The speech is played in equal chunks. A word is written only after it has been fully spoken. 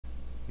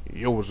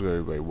Yo, what's good,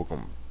 everybody?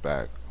 Welcome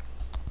back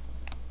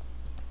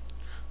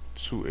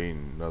to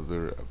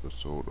another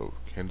episode of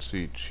Kansas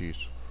City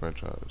Chiefs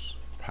franchise.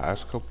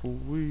 Past couple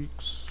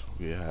weeks,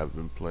 we have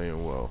been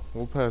playing well.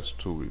 Well, past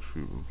 2 weeks,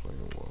 we've been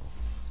playing well.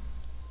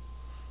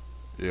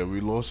 Yeah, we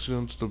lost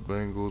against the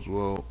Bengals.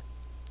 Well,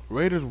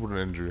 Raiders with an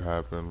injury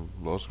happened.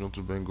 Lost against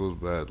the Bengals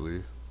badly.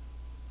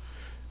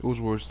 It was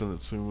worse than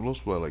it seemed. We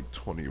lost by like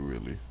 20,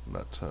 really,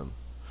 not 10.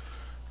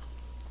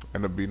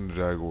 Ended up beating the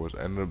Jaguars.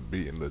 Ended up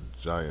beating the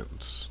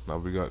Giants. Now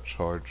we got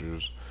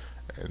Chargers.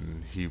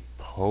 And he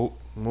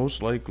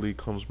most likely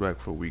comes back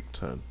for week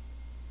 10.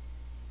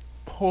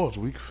 Pause,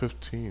 week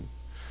 15.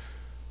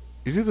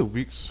 Is either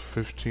week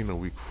 15 or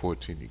week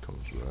 14 he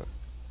comes back.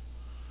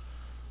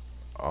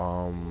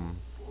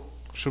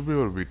 Should be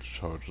able to beat the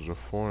Chargers. They're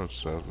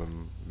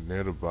 4-7,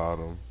 near the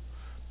bottom.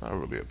 Not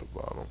really at the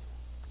bottom.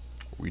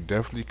 We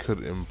definitely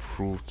could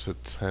improve to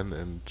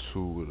 10-2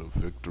 with a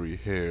victory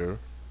here.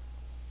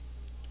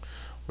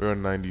 We're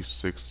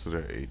 96 to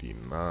their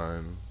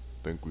 89.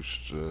 Think we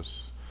should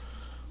just...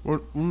 we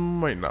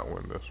might not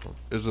win this one.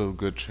 There's a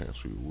good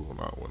chance we will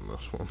not win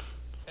this one.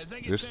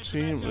 This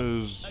team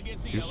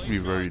used to be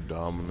very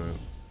dominant.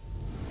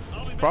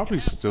 Probably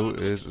still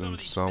is in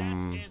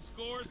some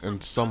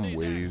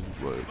ways,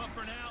 but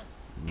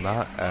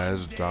not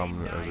as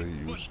dominant as it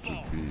used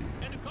to be.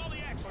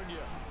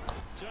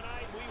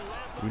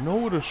 We know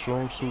what the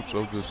strong suits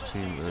of this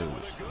team is.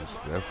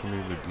 It's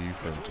definitely the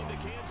defense on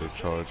the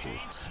Chargers.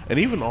 And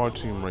even our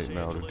team right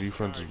now, the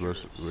defense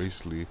is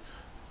basically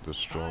the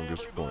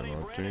strongest point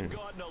on our team.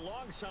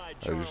 I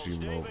just see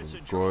Melvin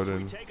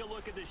Gordon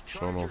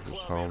showing off his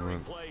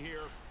helmet.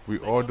 We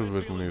are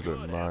division leaders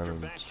at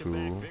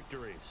 9-2.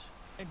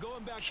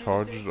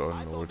 Chargers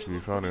are nowhere to be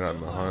found. They're not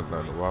in the hunt,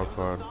 not in the wild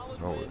card,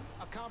 nowhere.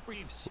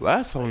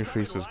 Last time we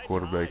faced this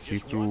quarterback, he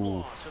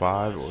threw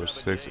 5 or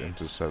 6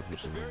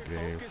 interceptions in the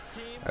game,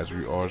 as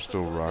we are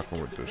still rocking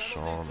with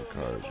Deshaun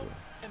Kaiser.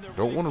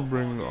 Don't want to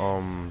bring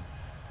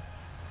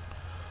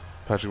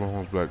Patrick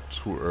Mahomes back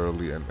too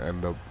early and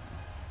end up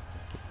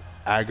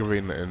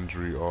aggravating the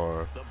injury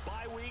or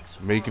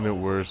making it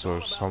worse or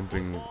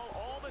something.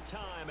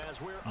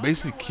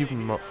 Basically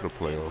keeping him up for the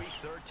playoffs.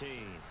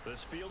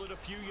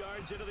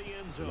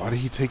 Why did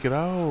he take it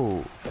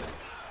out?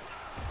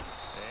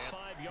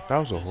 That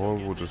was a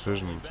horrible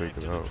decision to take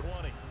it out.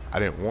 I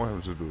didn't want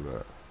him to do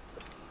that.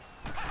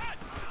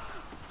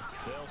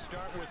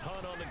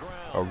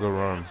 Oh, good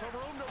run.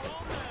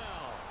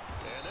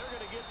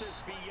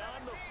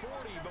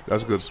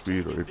 That's good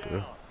speed right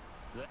there.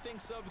 I think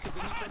so, because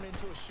then you turn it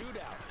into a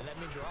shootout, and that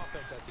means your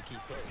offense has to keep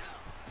pace.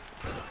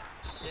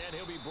 And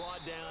he'll be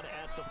brought down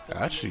at the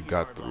I actually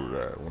got through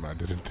that when I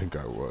didn't think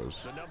I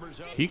was.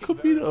 He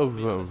could be the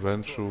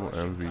eventual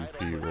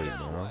MVP right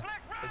now.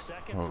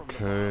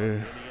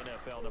 Okay.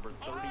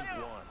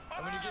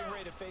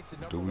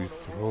 Do we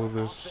throw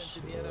this?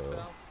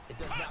 It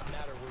does not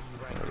matter where you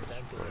rank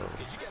defensively,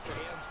 because you got your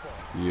hands full.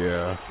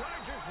 Yeah.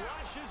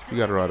 You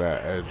got to run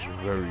that edge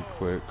very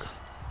quick.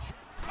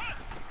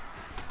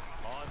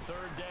 On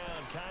third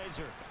down,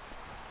 Kaiser.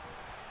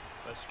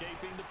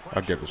 Escaping the pressure.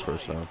 I get this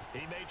first down.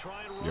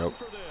 Yep.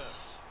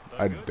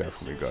 I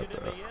definitely got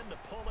that.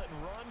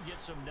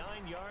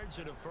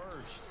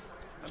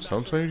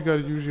 Sometimes you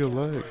gotta use your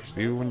legs,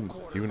 even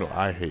though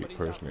I hate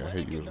personally, I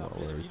hate using my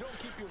legs.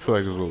 I feel like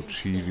it's a little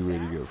cheesy way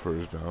to get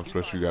first down, especially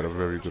if you got a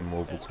very good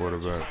mobile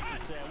quarterback.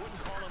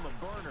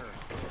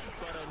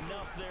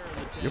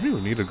 You don't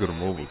even need a good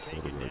mobile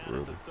quarterback,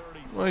 really.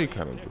 Well, you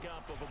kind of do.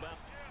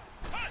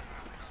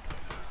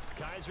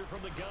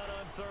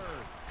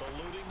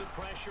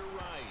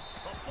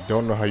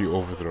 Don't know how you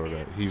overthrow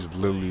that. He's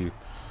literally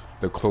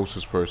the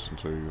closest person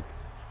to you.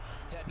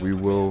 We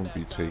will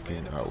be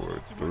taking our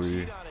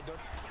 3.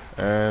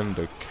 And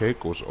the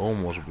kick was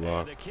almost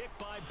blocked.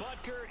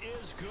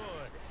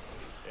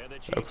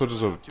 That puts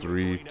us up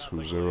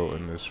 3-0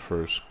 in this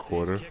first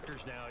quarter.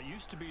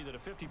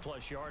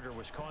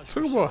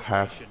 Took about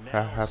half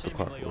the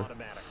clock away.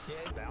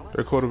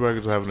 Their quarterback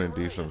is having a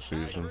decent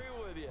season.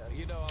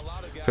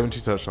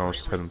 17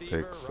 touchdowns, 10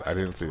 picks. I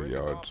didn't see the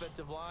yards.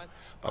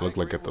 I look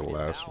like at the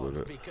last with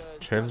it.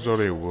 Chances are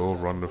they will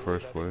run the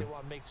first play.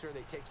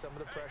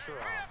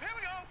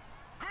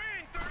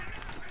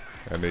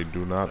 And they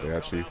do not. They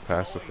actually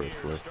pass the first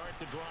play.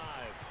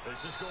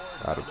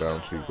 Out of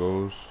bounds he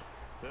goes.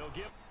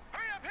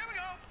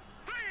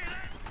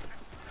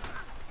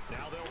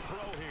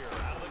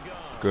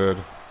 Good.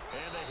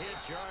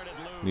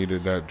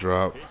 Needed that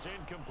drop.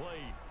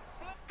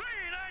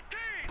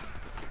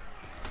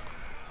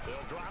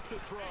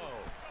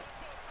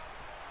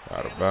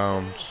 Out of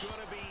bounds.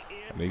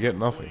 And they get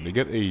nothing. They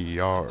get a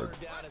yard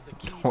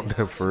on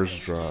their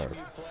first drive.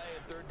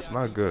 It's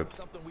not good.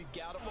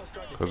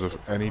 Because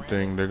if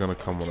anything, they're going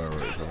to come on our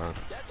right side.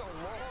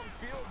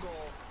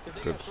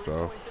 Good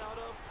stuff.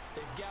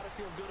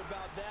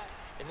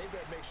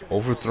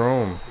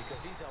 Overthrown.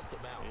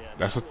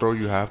 That's a throw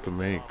you have to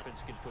make.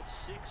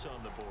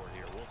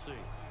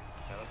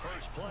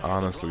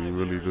 Honestly, you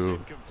really do.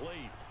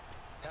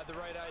 Had the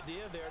right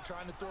idea there,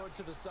 trying to throw it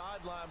to the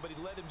sideline, but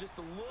he led him just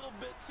a little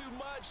bit too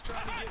much,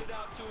 trying to get it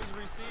out to his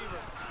receiver.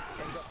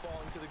 Ends up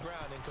falling to the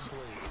ground,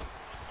 incomplete.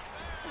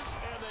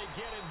 And they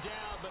get him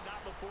down, but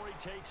not before he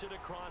takes it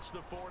across the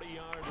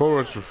 40-yard line. 4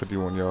 rushes for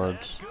 51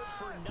 yards.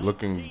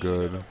 Looking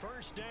good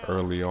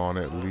early on,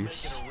 at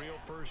least. Like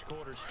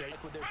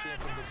what they're seeing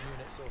from this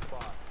unit so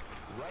far.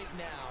 Right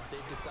now,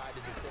 they've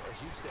decided to,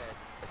 as you said,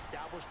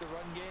 establish the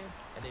run game,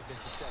 and they've been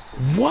successful.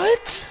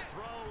 What?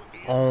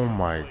 Oh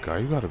my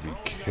god, you gotta be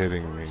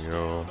kidding me,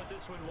 yo.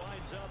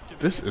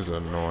 This is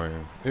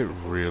annoying. It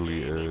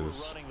really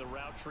is.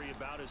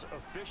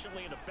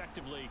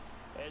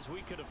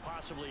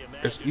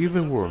 It's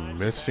either we're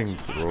missing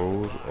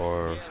throws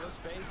or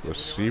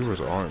receivers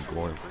aren't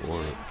going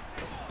for it.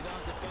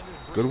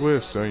 Good way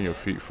of staying your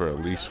feet for at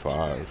least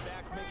 5.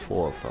 4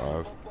 or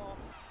 5.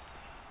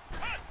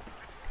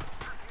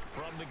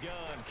 From the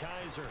gun,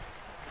 Kaiser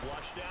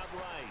flushed out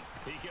right.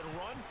 He can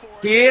run for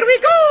it. Here we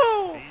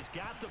go! He's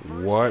got the first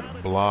What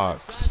down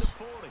blocks?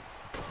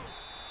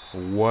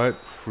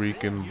 What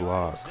freaking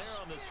blocks?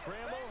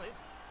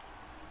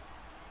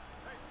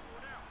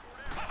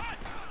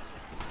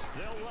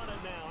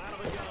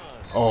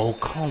 Oh,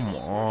 come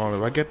on.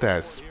 If I get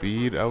that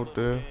speed out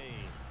there,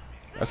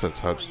 that's a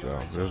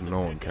touchdown. There's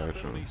no one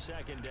catching me.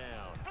 Third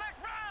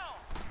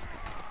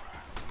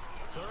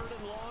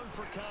and long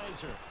for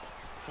Kaiser.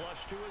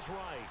 Flush to his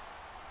right.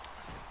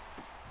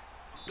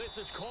 This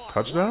is caught.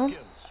 Touchdown?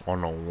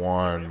 On a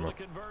 1.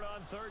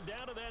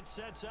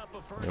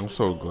 I'm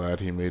so glad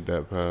he made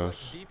that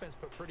pass.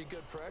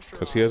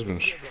 Because he has been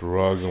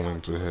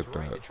struggling to hit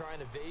that.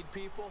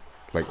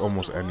 Like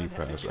almost any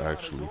pass,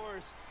 actually.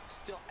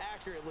 Still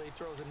accurately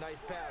throws a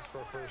nice pass for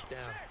a first down.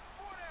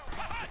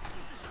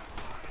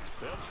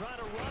 They'll try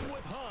to run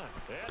with Hunt.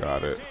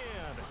 Got it.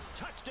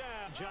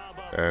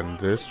 And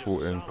this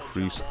will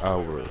increase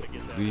our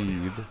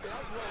lead.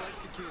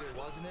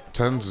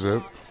 10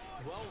 zip.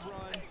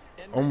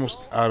 Almost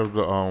out of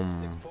the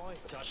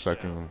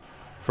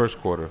first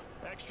quarter.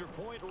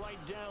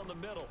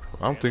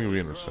 I don't think we're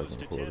in the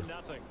second quarter.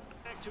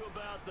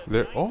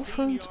 Their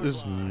offense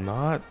is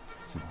not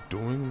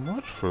doing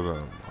much for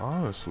them,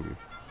 honestly.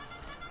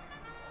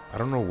 I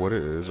don't know what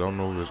it is. I don't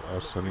know if it's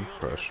us sending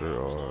pressure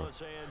or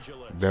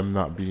them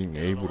not being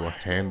able to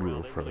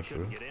handle the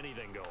pressure.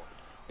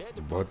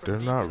 But they're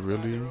not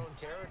really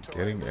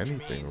getting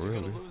anything,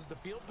 really.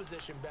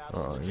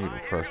 You need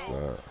to press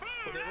that.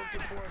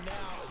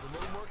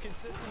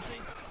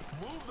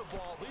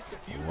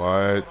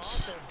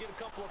 What?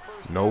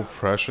 No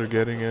pressure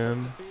getting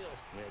in?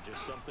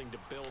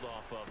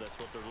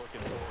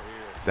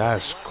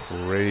 That's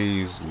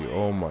crazy.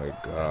 Oh my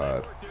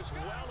god.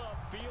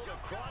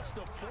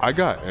 I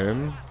got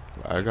in.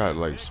 I got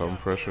like some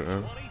pressure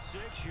in.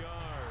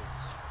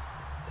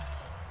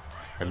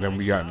 And then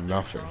we got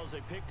nothing.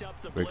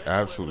 Like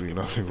absolutely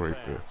nothing right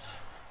there.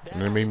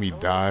 And it made me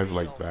dive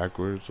like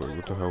backwards. Like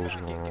what the hell was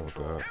going on with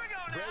that?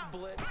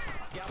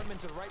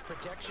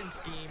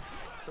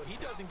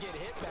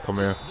 Come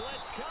here.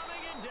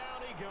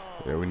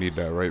 Yeah, we need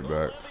that right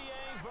back.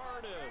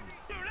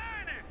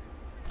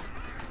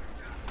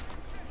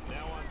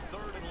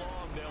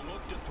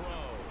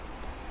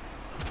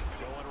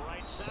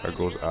 That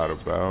goes out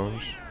of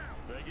bounds.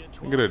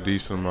 We get a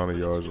decent amount of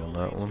yards on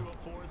that one.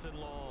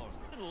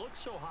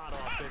 So hot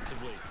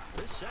offensively.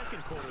 This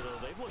second quarter, though,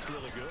 they've looked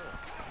really good.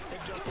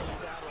 They've jumped in the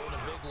saddle in a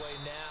big way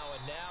now,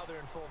 and now they're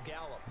in full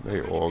gallop.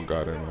 They all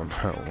got in on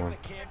that one.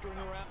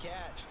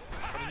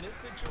 But in this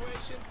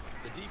situation,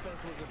 the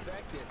defense was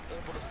effective,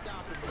 able to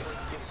stop him before he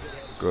could get a good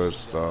head of Good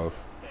stuff.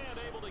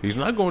 He's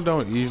not going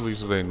down easily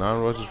today.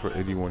 9 rushes for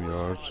 81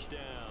 yards.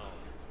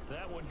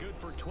 That one good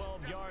for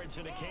 12 yards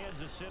in a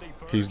Kansas City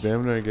first. He's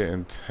damn near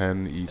getting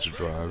 10 each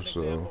drive,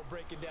 so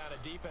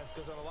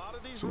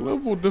it's a little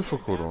more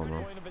difficult on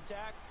him.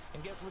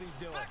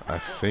 I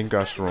think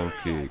I should run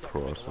PA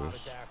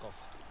crosses.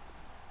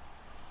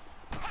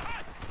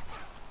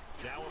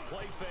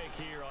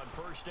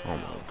 Oh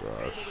my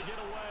gosh.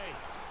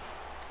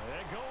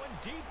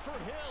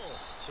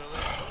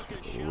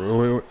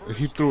 Really?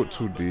 He threw it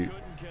too deep.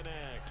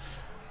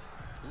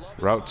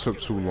 Route took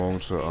too long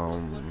to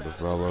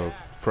develop.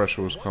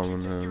 Pressure was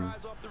coming in.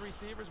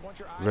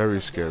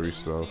 Very scary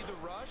stuff.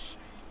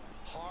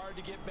 Hard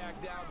to get back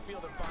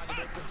downfield and find an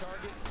open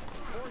target.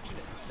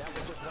 Fortunate that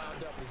one just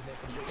wound up as an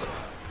incomplete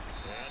pass.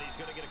 And he's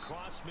going to get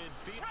across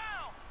midfield.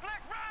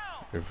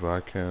 If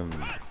I can.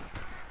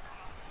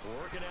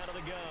 Working out of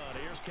the gun.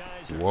 Here's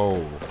Kaiser.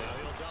 Whoa.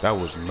 That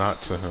was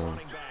not to him.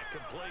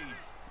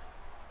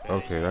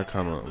 Okay, that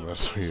kind of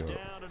messed me up.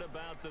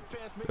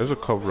 There's a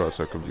couple routes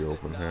that could be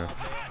open here.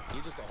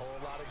 You're just a whole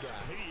lot of guy.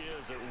 He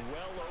is at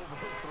well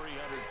over 300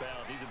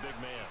 pounds. He's a big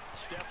man.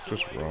 Steps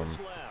Just away, run. looks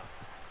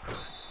left.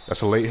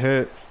 That's a late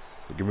hit.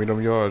 Give me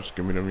them yards.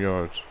 Give me them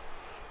yards.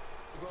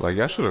 Like,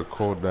 I should have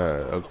called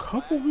that a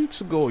couple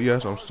weeks ago.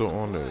 Yes, I'm still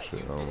on that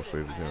shit. I'm going to say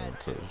it again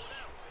because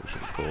we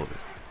should have called it.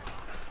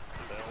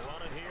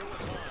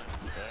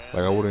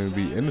 Like, I wouldn't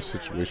be in a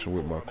situation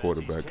with my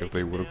quarterback if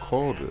they would have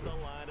called it.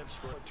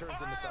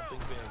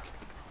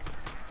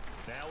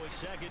 Now a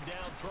second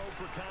down throw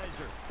for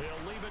Kaiser.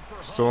 He'll leave it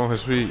for Still on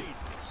his feet.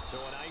 So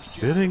a nice job.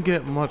 Didn't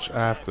get much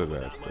after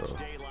that, though.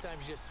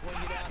 Sometimes you swing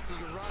it out to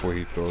your right. Before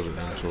he throws it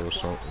into or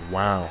something.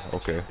 Wow,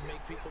 okay. To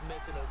make people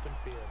miss an open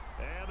field.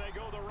 And they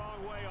go the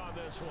wrong way on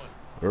this one.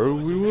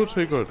 We will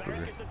take our 3.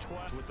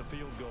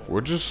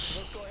 We're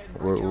just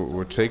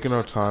we're taking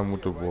our time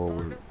with the ball.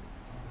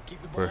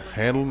 We're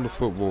handling the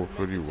football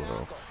pretty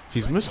well.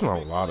 He's missing a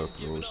lot of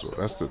throws, though.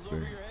 That's the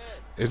thing.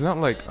 It's not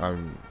like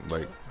I'm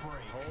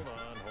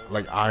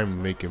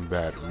I'm making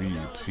bad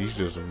reads. He's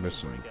just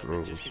missing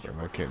throws,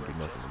 and I can't do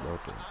nothing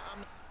about that.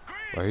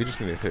 Like, he just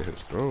need to hit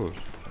his throws,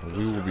 and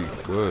we will be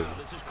good.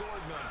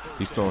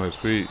 He's still on his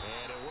feet.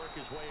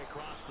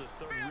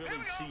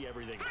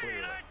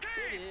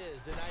 It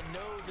is, and I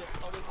know that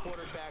other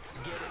quarterbacks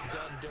get it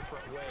done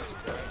different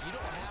ways. Right? You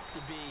don't have to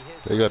be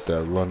his. They got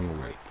that run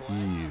with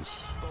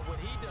ease. But what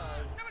he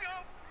does. Here we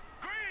go.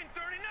 Green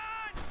 39.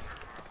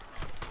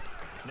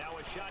 Now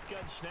a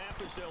shotgun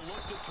snap as they'll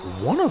look to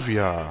throw. One of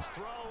y'all.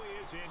 Throw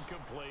is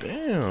incomplete.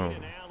 Damn.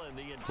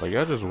 Like,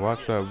 I just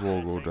watched that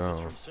ball go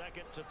down.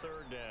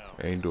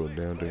 Ain't doing a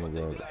damn thing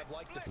about it.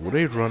 Will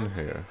they run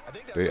here?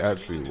 They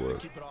actually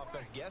would.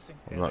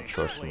 I'm not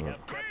trusting them.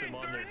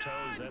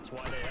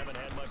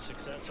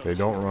 They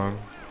don't run.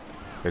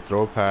 They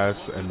throw a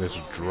pass and it's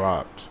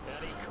dropped.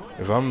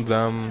 If I'm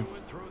them,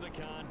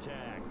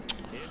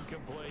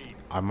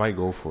 I might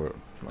go for it,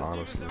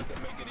 honestly.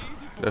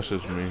 That's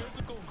just me.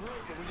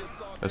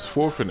 It's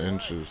 4th and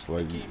inches.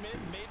 Like,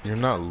 you're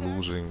not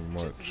losing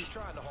much.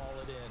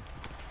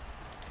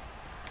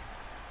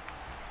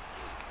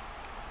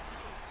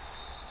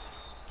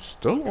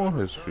 Still on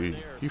his feet.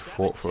 He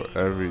fought for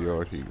every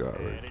yard he got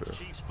right there.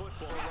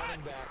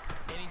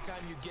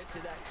 Anytime you get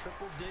to that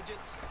triple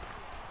digits,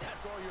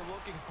 that's all you're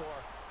looking for.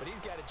 But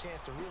he's got a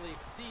chance to really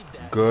exceed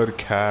that. Good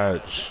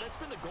catch.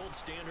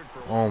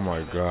 Oh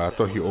my God! I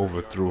thought he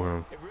overthrew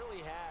him. It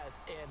really has,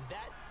 and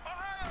that.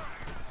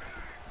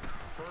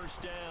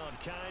 First down,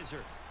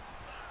 Kaiser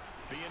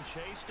being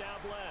chased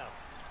out left.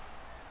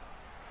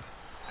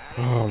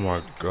 Oh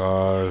my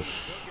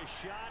gosh.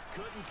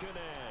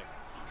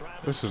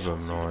 This is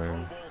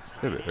annoying.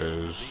 It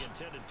is.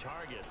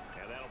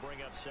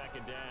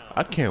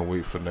 I can't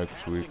wait for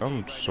next week.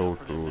 I'm so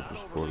through with this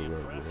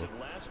quarterback, bro.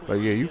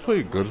 Like, yeah, you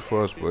played good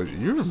for us, but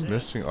you're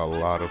missing a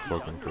lot of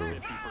fucking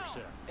throws.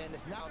 And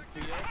it's not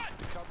field.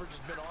 The coverage has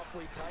been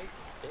awfully tight.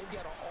 They've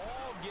got to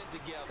all get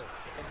together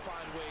and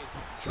find ways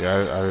to. Yeah,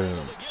 I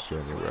didn't see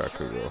anywhere I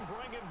could go.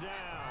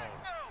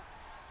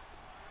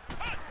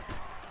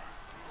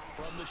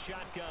 From the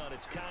shotgun,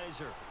 it's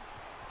Kaiser.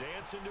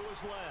 Dancing to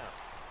his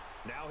left.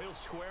 Now he'll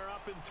square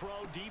up and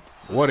throw deep.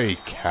 What a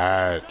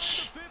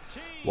catch.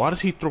 Why does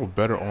he throw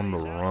better on the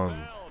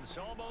run?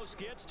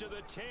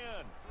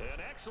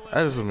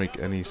 That doesn't make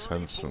any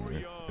sense to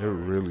me. It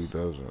really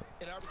doesn't.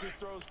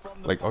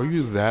 Like, are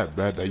you that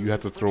bad that you have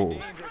to throw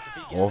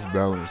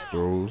off-balance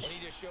throws?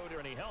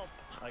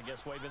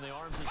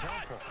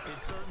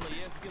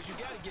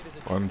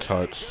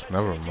 Untouched.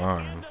 Never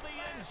mind.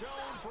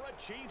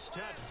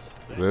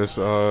 This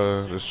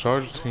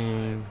Chargers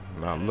team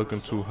not looking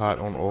too hot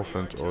on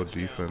offense or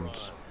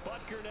defense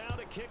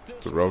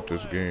throughout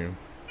this game.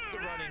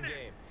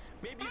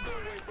 Maybe you go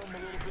away from him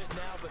a little bit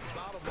now, but the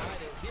bottom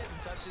line is he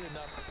hasn't touched it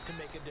enough to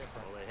make a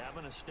difference. Well, they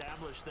haven't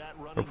established that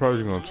running. They're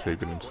probably going to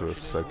take it into the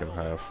second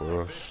half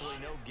for us.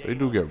 They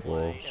do get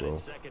ball, so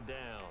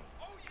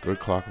good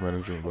clock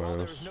management by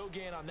us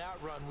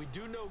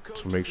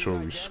to make sure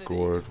we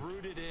scored.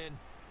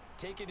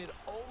 Taking it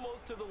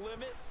almost to the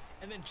limit.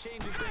 And then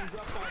changes things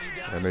up on you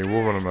down. And they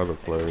will run another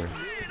play.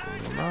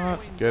 Not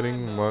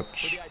getting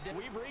much.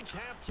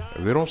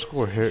 If they don't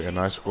score here and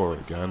I score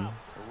again,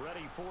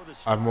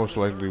 I most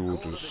likely will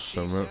just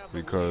sim it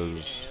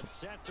because,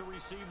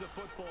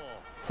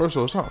 first of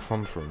all, it's not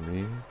fun for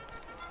me.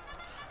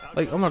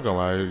 Like, I'm not gonna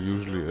lie, it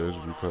usually is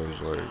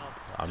because, like,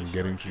 I'm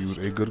getting to use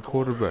a good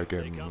quarterback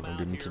and I'm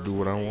getting to do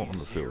what I want on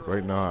the field.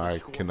 Right now, I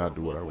cannot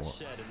do what I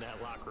want.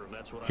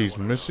 He's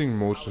missing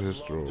most of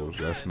his throws.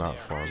 That's not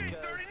fun.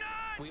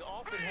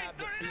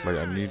 Like,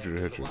 I need you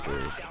to hit your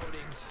throws.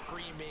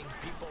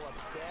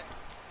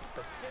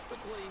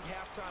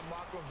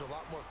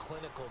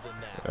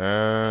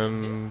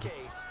 And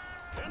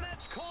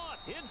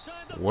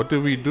what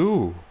did we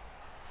do?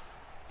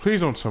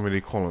 Please don't tell me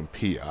they call him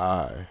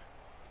PI.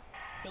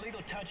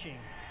 Illegal touching.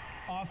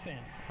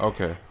 Offense.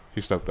 Okay,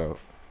 he stepped out.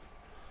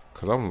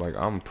 Cause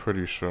I'm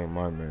pretty sure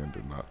my man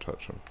did not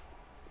touch him.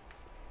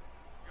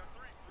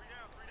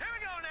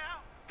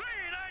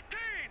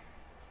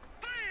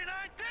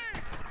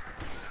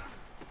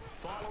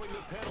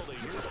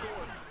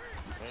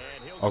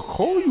 A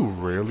call you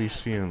rarely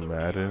see in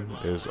Madden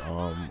is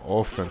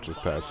offensive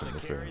pass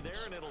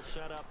interference.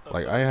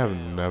 Like, I have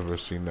never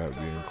seen that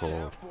being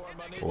called,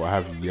 or I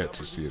have yet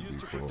to see it be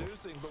called.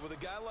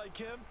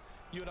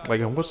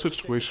 Like, in what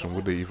situation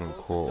would they even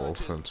call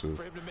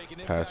offensive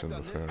pass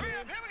interference?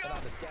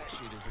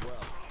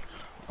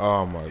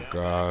 Oh my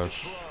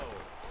gosh.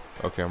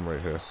 Okay, I'm right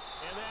here.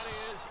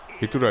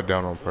 He threw that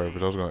down on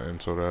purpose. I was gonna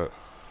enter that.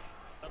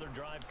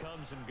 drive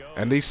comes and goes.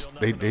 And Still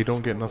nothing they on the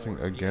don't get scoreboard.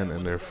 nothing again,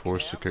 and they're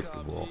forced to kick the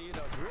ball. You know,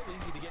 it's real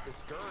easy to get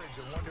discouraged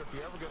and wonder if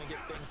you're ever going to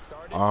get things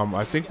started.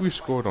 I think we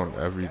scored on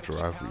every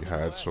drive we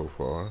had so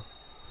far.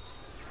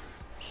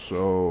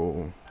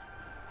 So,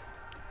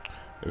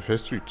 if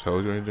history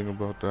tells you anything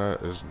about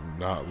that, it's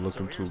not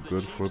looking too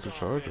good for the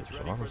Chargers.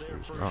 Honestly,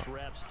 it's not.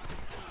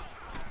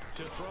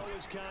 To throw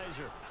is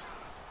Kaiser.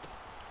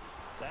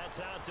 That's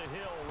out to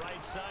Hill,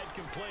 right side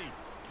complete.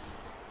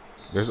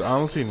 There's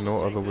honestly no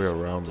other way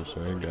around this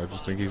thing. I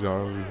just think he's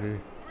our MVP.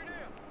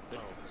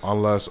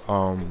 Unless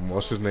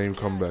what's his name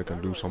come back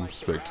and do something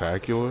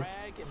spectacular,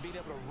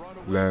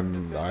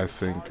 then I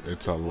think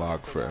it's a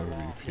lock for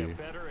MVP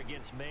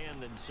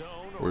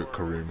with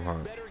Kareem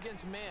Hunt.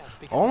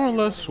 Or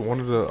unless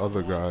one of the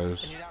other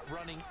guys,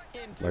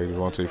 like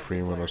Devontae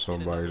Freeman or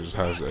somebody, just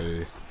has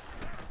a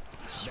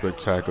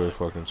spectacular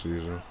fucking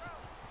season.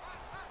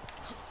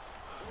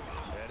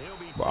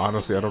 But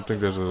honestly, I don't think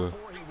there's a...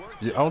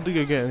 I don't think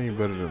it get any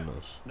better than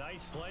this.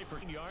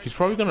 He's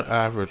probably going to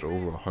average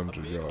over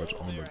 100 yards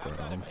on the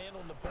ground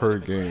per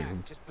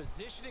game.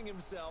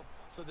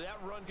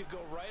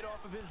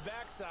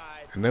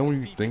 And then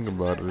when you think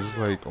about it, it's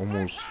like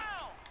almost...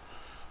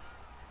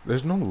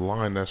 There's no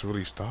line that's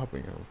really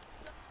stopping him.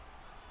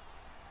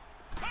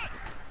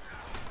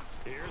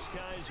 Here's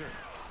Kaiser.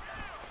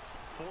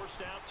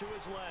 Forced out to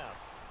his left.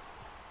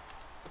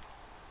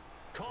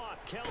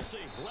 Caught. Kelsey,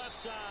 left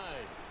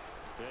side.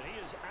 And he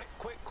is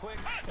quick,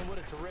 and what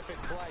a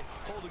terrific play,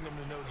 holding them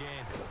to no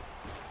gain.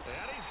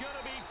 And he's going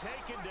to be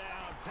taken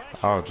down.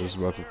 I was just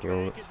about to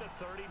throw it.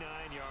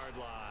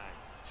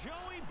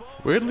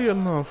 Weirdly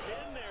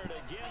enough,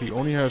 he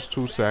only has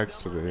 2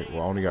 sacks today.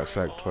 Well, I only got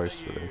sacked twice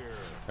today,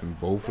 and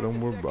both of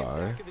them were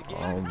by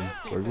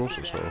Greg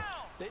Wilson. So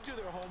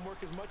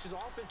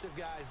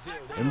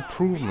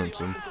improvements.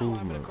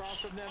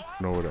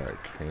 Know where that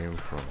came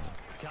from.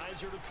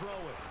 Kaiser to throw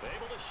it,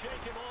 able to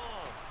shake him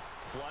off.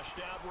 Flushed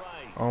out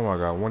right. Oh my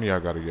God, one of y'all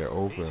got to get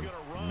open.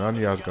 None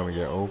of y'all's gonna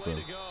get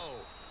open.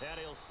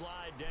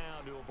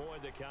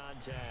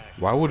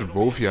 Why would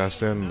both y'all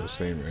stand in the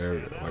same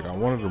area? Like, I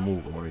wanted to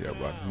move one of y'all,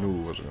 but I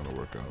knew it wasn't gonna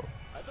work out.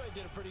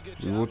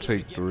 We will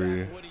take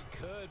 3.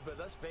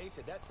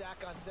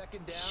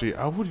 See,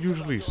 I would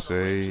usually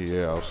say,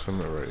 yeah, I'll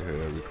send it right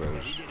here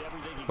because,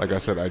 like I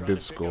said, I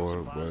did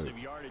score, but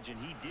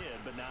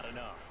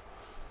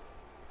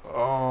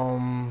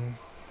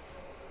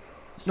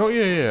no,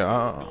 yeah,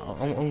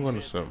 I'm gonna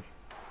sim.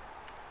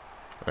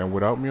 And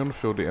without me on the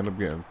field, they end up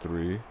getting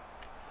 3.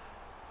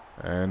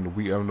 And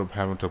we end up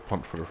having to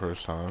punt for the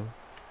first time.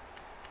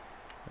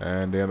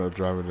 And they end up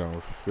driving down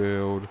the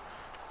field,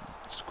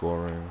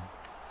 scoring.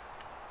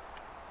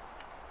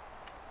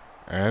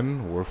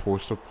 And we're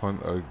forced to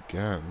punt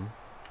again.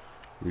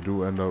 We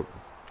do end up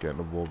getting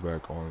the ball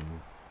back on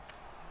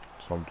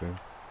something.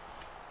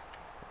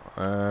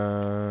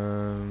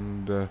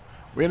 And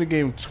we had a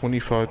game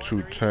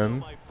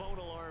 25-10.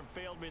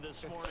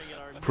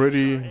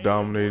 Pretty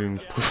dominating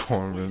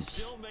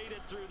performance.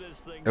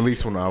 At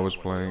least when I was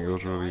playing, it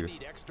was really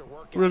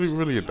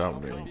a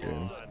dominating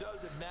game.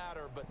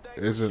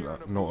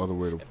 Isn't no other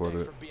way to put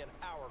it.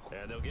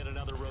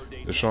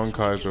 Deshaun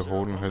Kaiser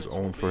holding his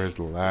own for his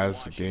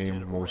last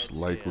game, most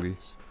likely.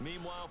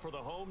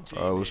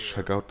 Let's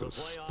check out the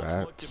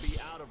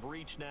stats.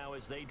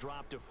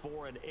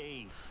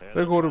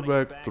 Their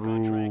quarterback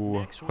threw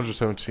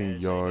 117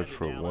 yards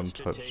for 1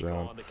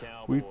 touchdown.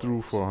 We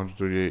threw for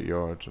 138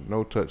 yards,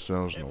 no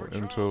touchdowns, no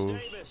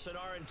intos.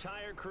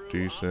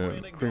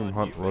 Decent. Kareem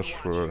Hunt rushed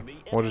for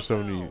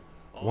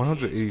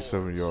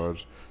 187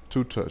 yards,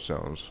 2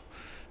 touchdowns.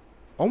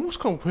 Almost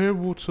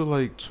comparable to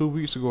like 2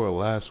 weeks ago or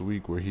last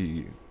week where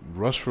he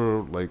rushed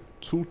for like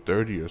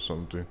 230 or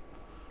something.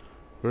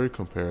 Very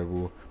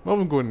comparable.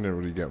 Melvin Gordon didn't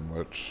really get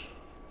much.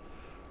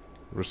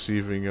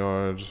 Receiving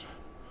yards.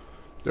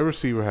 Their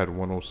receiver had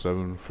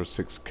 107 for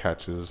 6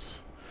 catches.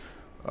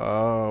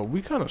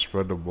 We kind of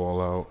spread the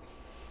ball out.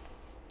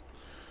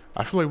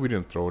 I feel like we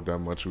didn't throw it that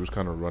much. It was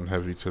kind of run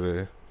heavy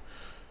today.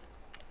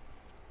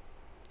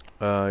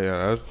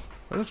 Yeah,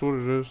 that's what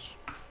it is.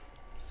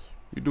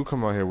 We do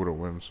come out here with a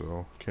win,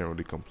 so can't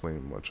really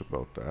complain much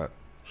about that.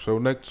 So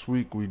next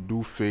week we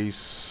do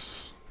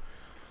face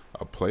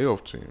a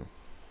playoff team,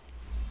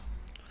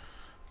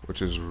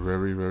 which is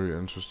very, very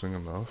interesting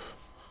enough.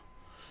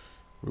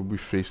 We'll be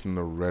facing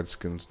the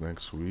Redskins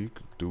next week.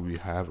 Do we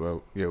have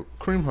a... Yeah,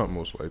 Kareem Hunt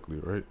most likely,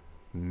 right?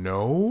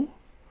 No?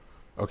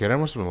 Okay, that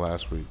must have been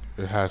last week.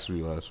 It has to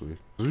be last week.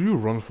 If you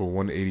run for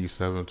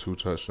 187, 2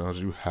 touchdowns,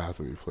 you have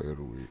to be player of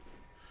the week.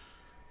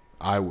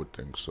 I would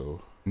think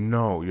so.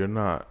 No, you're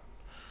not.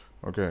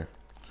 Okay.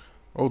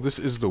 Oh, this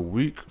is the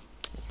week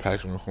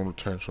Patrick Mahomes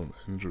returns from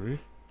injury.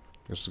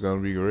 This is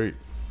gonna be great.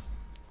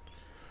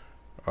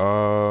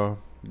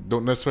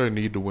 Don't necessarily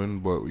need the win,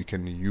 but we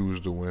can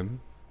use the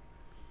win.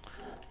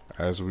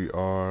 As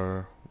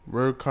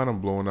we're kind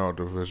of blowing out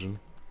division.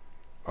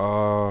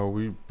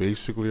 We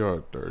basically are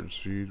a 3rd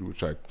seed,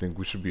 which I think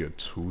we should be a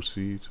 2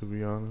 seed, to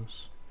be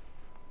honest.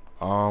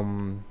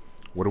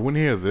 With a win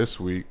here this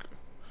week,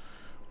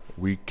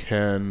 we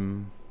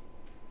can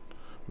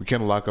We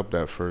can lock up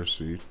that first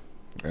seed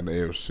in the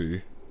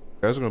AFC.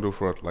 That's gonna do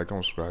for us. Like,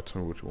 comment, subscribe,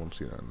 tell me what you want to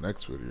see in the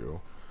next video.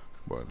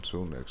 But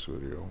until next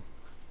video,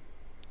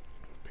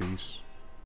 peace.